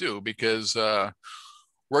guess they do, because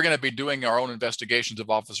we're going to be doing our own investigations of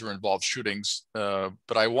officer-involved shootings,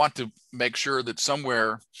 but I want to make sure that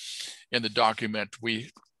somewhere in the document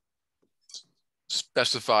we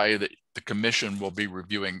specify that the commission will be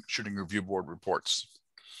reviewing shooting review board reports.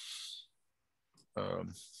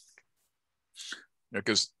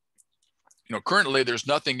 Because currently there's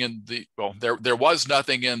nothing in the, well, there was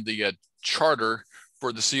nothing in the charter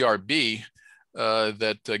for the CRB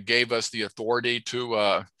that gave us the authority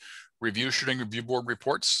to review shooting review board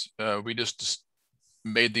reports. We just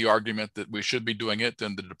made the argument that we should be doing it,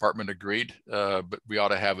 and the department agreed, but we ought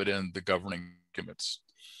to have it in the governing documents.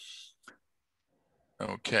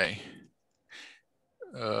 Okay.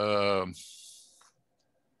 Then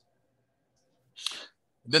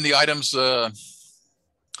the items to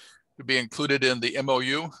be included in the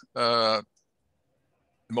MOU. The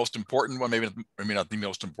most important one, maybe not the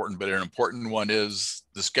most important, but an important one is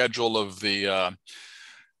the schedule of the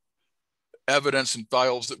evidence and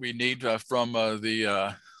files that we need from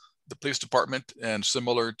the police department, and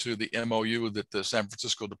similar to the MOU that the San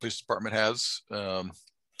Francisco Police Department has.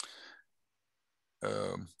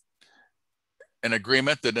 An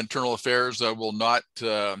agreement that Internal Affairs will not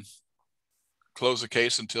close the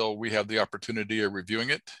case until we have the opportunity of reviewing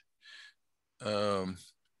it.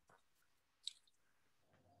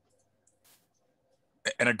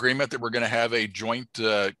 An agreement that we're going to have a joint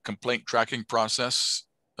complaint tracking process,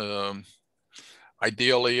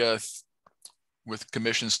 ideally with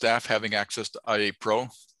commission staff having access to IA Pro.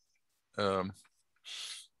 We'll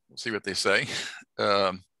see what they say.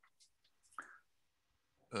 And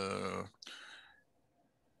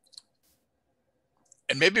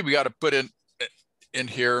maybe we got to put in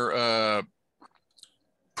here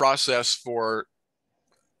process for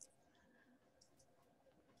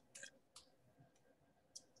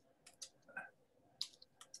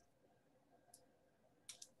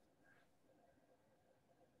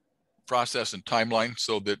process and timeline,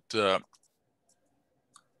 so that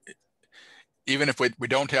even if we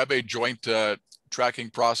don't have a joint tracking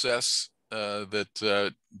process,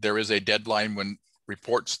 that there is a deadline when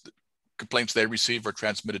complaints they receive are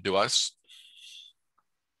transmitted to us.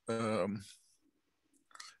 And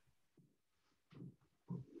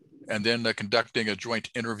then conducting a joint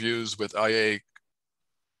interviews with IA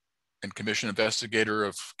and commission investigator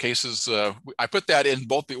of cases. I put that in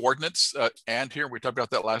both the ordinance and here. We talked about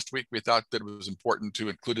that last week. We thought that it was important to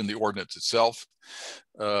include in the ordinance itself,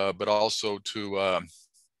 but also to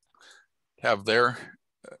have there.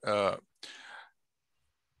 I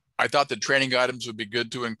thought the training items would be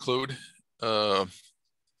good to include. And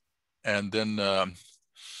then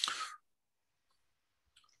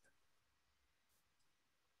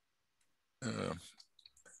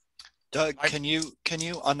Doug, can you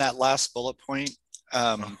on that last bullet point?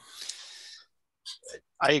 I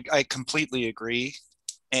completely agree,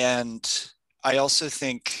 and I also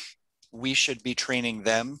think we should be training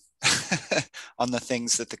them on the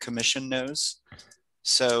things that the commission knows.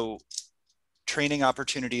 So training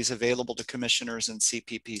opportunities available to commissioners and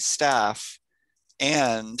CPP staff,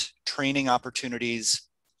 and training opportunities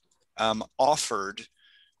offered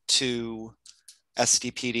to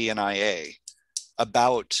SDPD and IA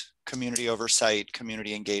about community oversight,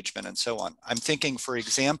 community engagement, and so on. I'm thinking, for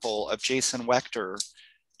example, of Jason Wechter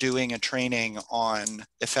doing a training on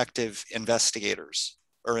effective investigators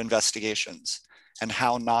or investigations and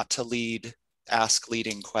how not to ask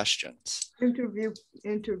leading questions. Interviews,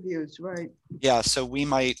 right. Yeah, so we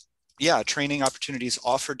might, training opportunities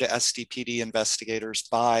offered to SDPD investigators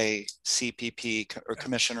by CPP or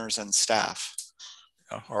commissioners and staff.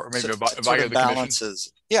 Or maybe So via the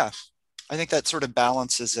balances. Yeah, I think that sort of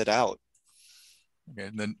balances it out. Okay,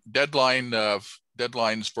 and then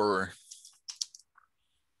deadlines for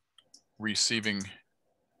receiving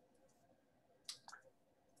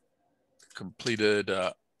completed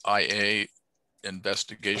IA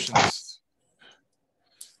investigations.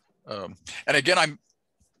 And again,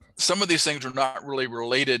 some of these things are not really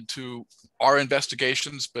related to our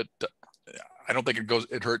investigations, but I don't think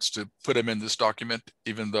it hurts to put them in this document,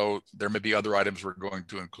 even though there may be other items we're going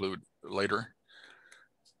to include later.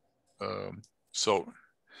 Okay.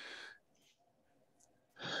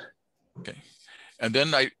 And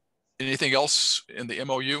then anything else in the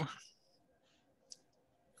MOU?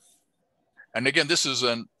 And again, this is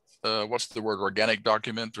an, what's the word, organic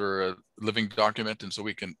document or a living document. And so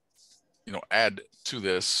we can, add to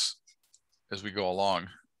this as we go along.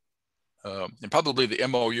 And probably the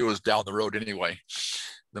MOU is down the road anyway.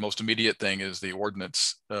 The most immediate thing is the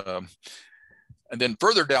ordinance. And then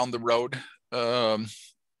further down the road, are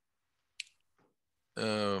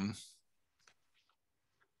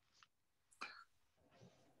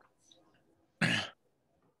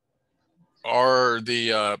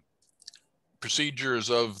the procedures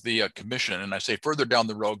of the commission. And I say further down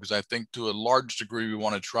the road because I think to a large degree we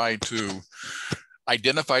want to try to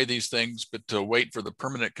identify these things, but to wait for the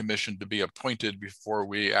permanent commission to be appointed before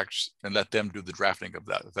we actually, and let them do the drafting of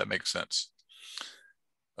that, if that makes sense.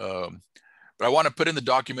 But I want to put in the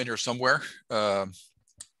document here somewhere, and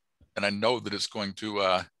I know that it's going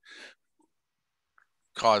to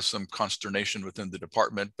cause some consternation within the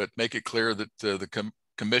department, but make it clear that the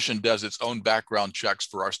commission does its own background checks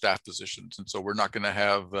for our staff positions. And so we're not going to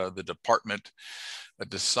have the department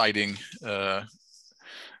deciding,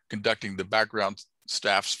 conducting the background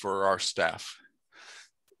staffs for our staff.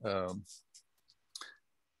 That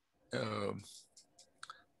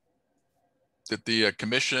the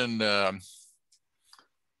commission.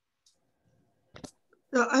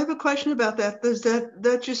 So I have a question about that. Does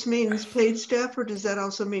that just means paid staff, or does that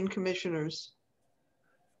also mean commissioners?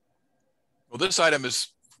 Well, this item is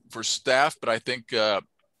for staff, but I think I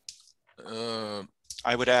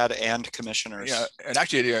would add and commissioners. yeah, and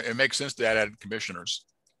actually it makes sense to add commissioners.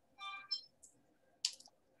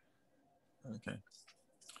 Okay.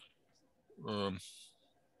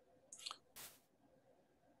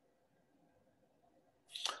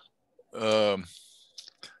 And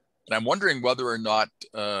I'm wondering whether or not.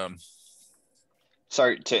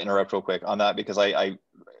 Sorry to interrupt real quick on that, because I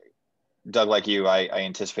Doug, like you, I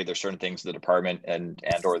anticipate there's certain things the department and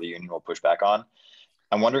or the union will push back on.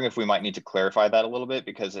 I'm wondering if we might need to clarify that a little bit,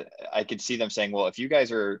 because I could see them saying, well, if you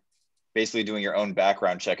guys are basically doing your own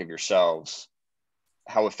background check of yourselves,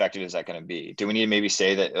 how effective is that going to be? Do we need to maybe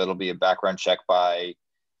say that it'll be a background check by,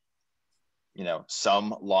 you know,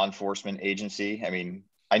 some law enforcement agency? I mean,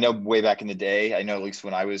 I know way back in the day, I know at least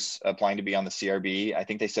when I was applying to be on the CRB, I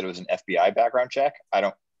think they said it was an FBI background check.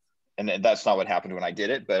 And that's not what happened when I did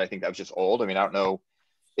it, but I think that was just old. I mean, I don't know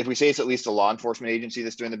if we say it's at least a law enforcement agency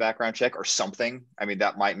that's doing the background check or something. I mean,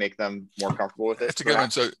 that might make them more comfortable with it. It's a good one.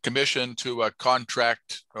 So commission to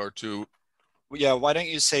contract or to. Yeah, why don't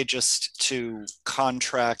you say just to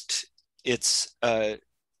contract its to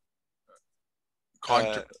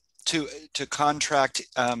contract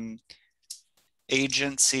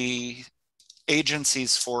agencies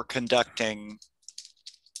for conducting.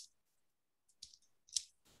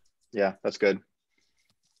 Yeah, that's good.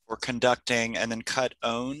 Or conducting, and then cut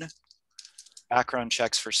own background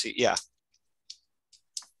checks for yeah.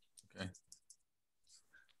 Okay.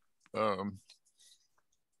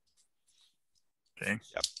 Okay.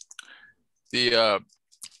 Yep.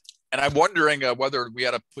 And I'm wondering whether we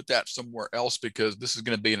ought to put that somewhere else, because this is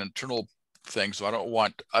going to be an internal thing. So I don't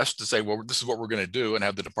want us to say, well, this is what we're going to do, and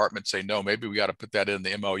have the department say, no, maybe we got to put that in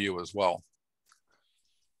the MOU as well.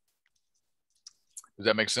 Does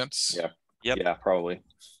that make sense? Yeah. Yep. Yeah, probably.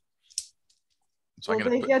 So Will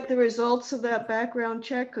they get the results of that background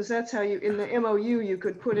check? Because that's how you, in the MOU, you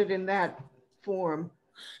could put it in that form.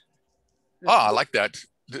 I like that.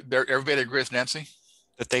 Everybody agree with Nancy?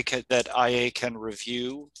 That that IA can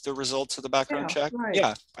review the results of the background check? Right.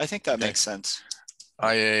 Yeah, I think that makes sense.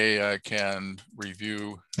 IA can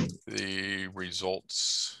review the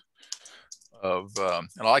results of, and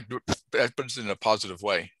I like that, but it's in a positive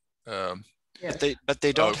way. Yes. But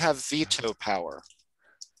they don't have veto power.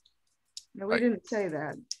 No, we didn't say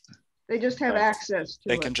that. They just have access to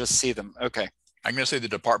They it. can just see them. Okay. I'm going to say the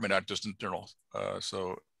department, not just internal.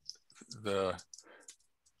 So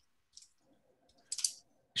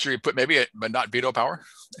should we put maybe, but not veto power?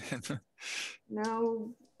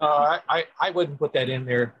 No. I wouldn't put that in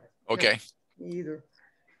there. Okay. Either.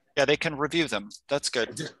 Yeah, they can review them. That's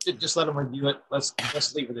good. Just let them review it. Let's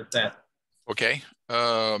leave it at that. Okay.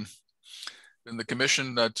 Then the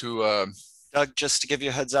commission to Doug, just to give you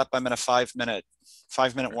a heads up, I'm in a 5 minute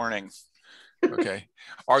warning. okay.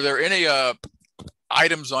 Are there any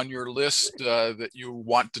items on your list that you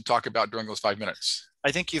want to talk about during those 5 minutes?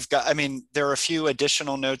 I think you've got, I mean, there are a few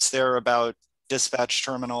additional notes there about dispatch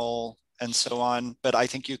terminal and so on, but I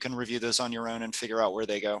think you can review those on your own and figure out where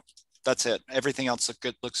they go. That's it. Everything else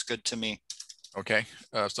looks good to me. Okay.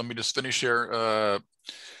 So let me just finish here.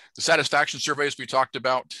 The satisfaction surveys we talked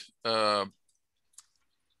about. Well,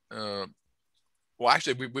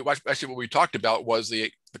 actually, what we talked about was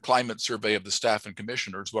the climate survey of the staff and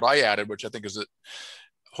commissioners. What I added, which I think is that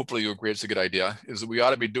hopefully you agree it's a good idea, is that we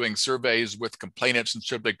ought to be doing surveys with complainants and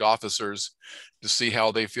subject officers to see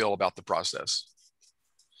how they feel about the process.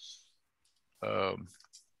 I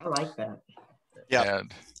like that. Yeah.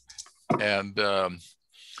 And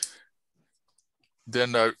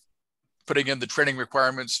then putting in the training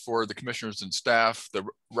requirements for the commissioners and staff, the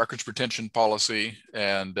records retention policy,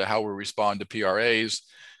 and how we respond to PRAs,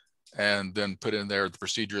 and then put in there the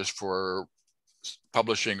procedures for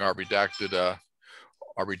publishing our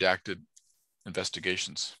redacted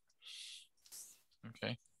investigations.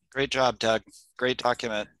 Okay. Great job, Doug. Great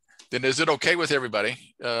document. then is it okay with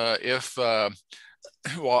everybody if,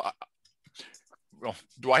 well,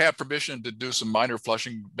 do I have permission to do some minor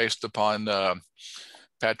flushing based upon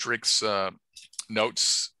Patrick's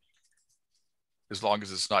notes, as long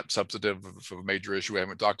as it's not substantive of a major issue we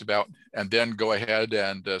haven't talked about, and then go ahead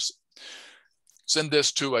and send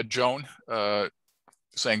this to Joan,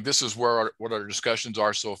 saying this is where what our discussions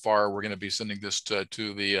are so far. We're going to be sending this to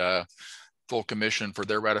the full commission for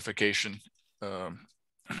their ratification,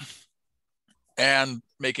 and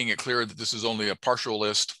making it clear that this is only a partial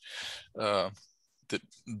list that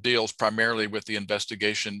deals primarily with the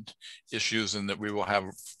investigation issues, and that we will have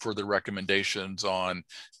further recommendations on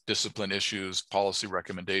discipline issues, policy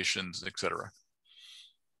recommendations, etc.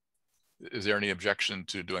 Is there any objection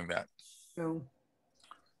to doing that? No.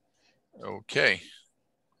 Okay,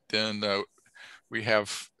 then we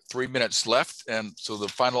have 3 minutes left. And so the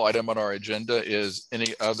final item on our agenda is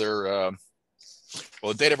any other,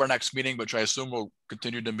 well, the date of our next meeting, which I assume will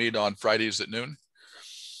continue to meet on Fridays at noon.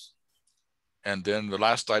 And then the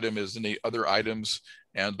last item is any other items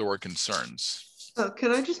and or concerns.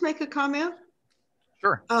 Can I just make a comment?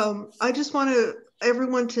 Sure. I just want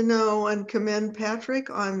everyone to know and commend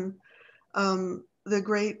Patrick on the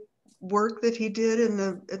great work that he did in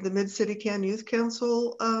the Mid-City Can Youth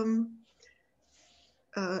Council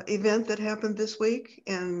event that happened this week.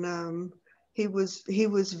 And he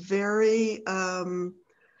was very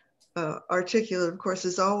articulate, of course,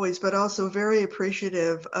 as always, but also very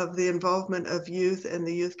appreciative of the involvement of youth and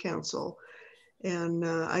the Youth Council. And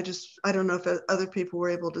I don't know if other people were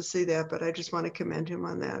able to see that, but I just want to commend him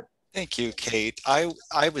on that. Thank you, Kate. I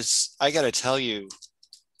got to tell you,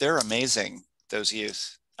 they're amazing, those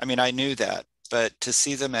youth. I mean, I knew that, but to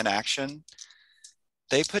see them in action,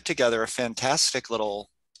 they put together a fantastic little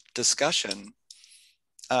discussion.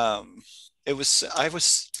 I was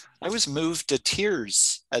moved to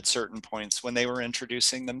tears at certain points when they were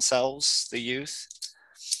introducing themselves, the youth.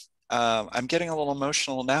 I'm getting a little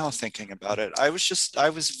emotional now thinking about it. I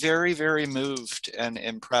was very, very moved and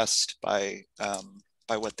impressed by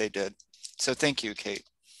what they did. So thank you, Kate.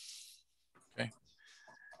 Okay.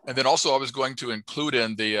 And then also I was going to include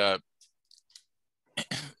in the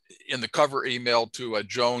cover email to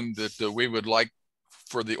Joan that we would like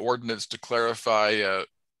for the ordinance to clarify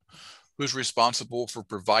who's responsible for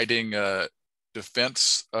providing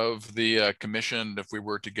defense of the commission if we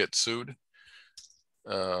were to get sued.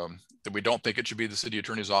 That we don't think it should be the city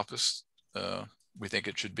attorney's office. We think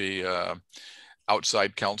it should be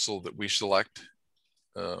outside counsel that we select.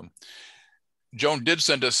 Joan did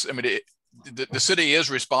send us, I mean, the city is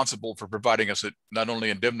responsible for providing us, not only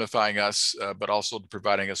indemnifying us, but also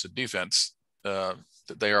providing us a defense, that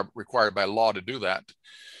they are required by law to do that.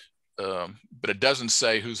 But it doesn't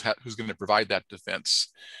say who's going to provide that defense.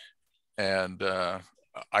 And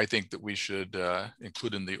I think that we should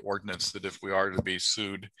include in the ordinance that if we are to be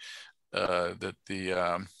sued, that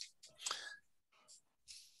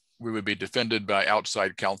we would be defended by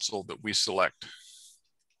outside counsel that we select.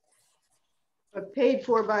 But paid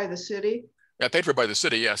for by the city? Yeah, paid for by the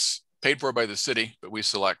city, yes. Paid for by the city, but we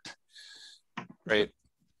select. Right.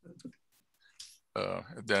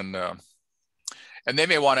 And they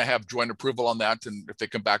may want to have joint approval on that. And if they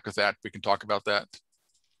come back with that, we can talk about that.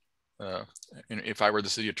 If I were the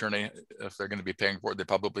city attorney, if they're going to be paying for it, they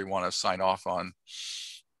probably want to sign off on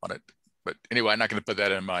it. But anyway, I'm not going to put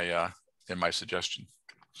that in my suggestion.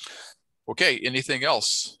 Okay, anything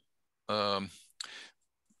else? Then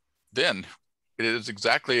it is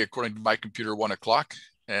exactly, according to my computer, 1 o'clock,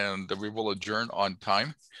 and we will adjourn on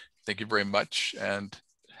time. Thank you very much, and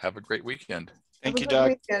have a great weekend. Thank you,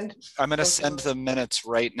 Doug. I'm going to send the minutes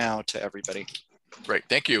right now to everybody. Great,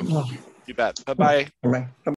 thank you. You bet. Bye-bye. Bye.